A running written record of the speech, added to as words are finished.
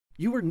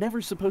You were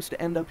never supposed to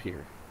end up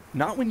here.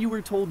 Not when you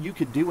were told you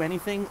could do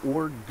anything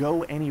or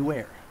go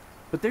anywhere.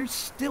 But there's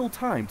still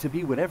time to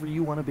be whatever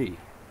you want to be.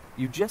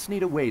 You just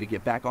need a way to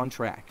get back on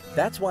track.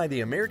 That's why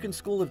the American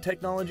School of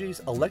Technology's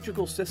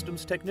Electrical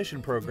Systems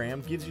Technician program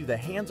gives you the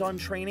hands-on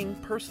training,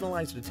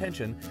 personalized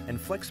attention, and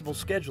flexible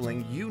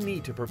scheduling you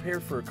need to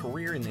prepare for a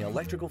career in the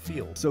electrical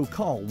field. So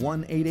call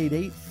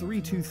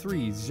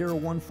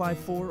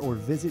 1-888-323-0154 or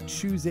visit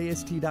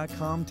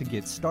chooseast.com to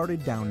get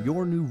started down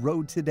your new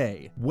road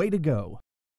today. Way to go!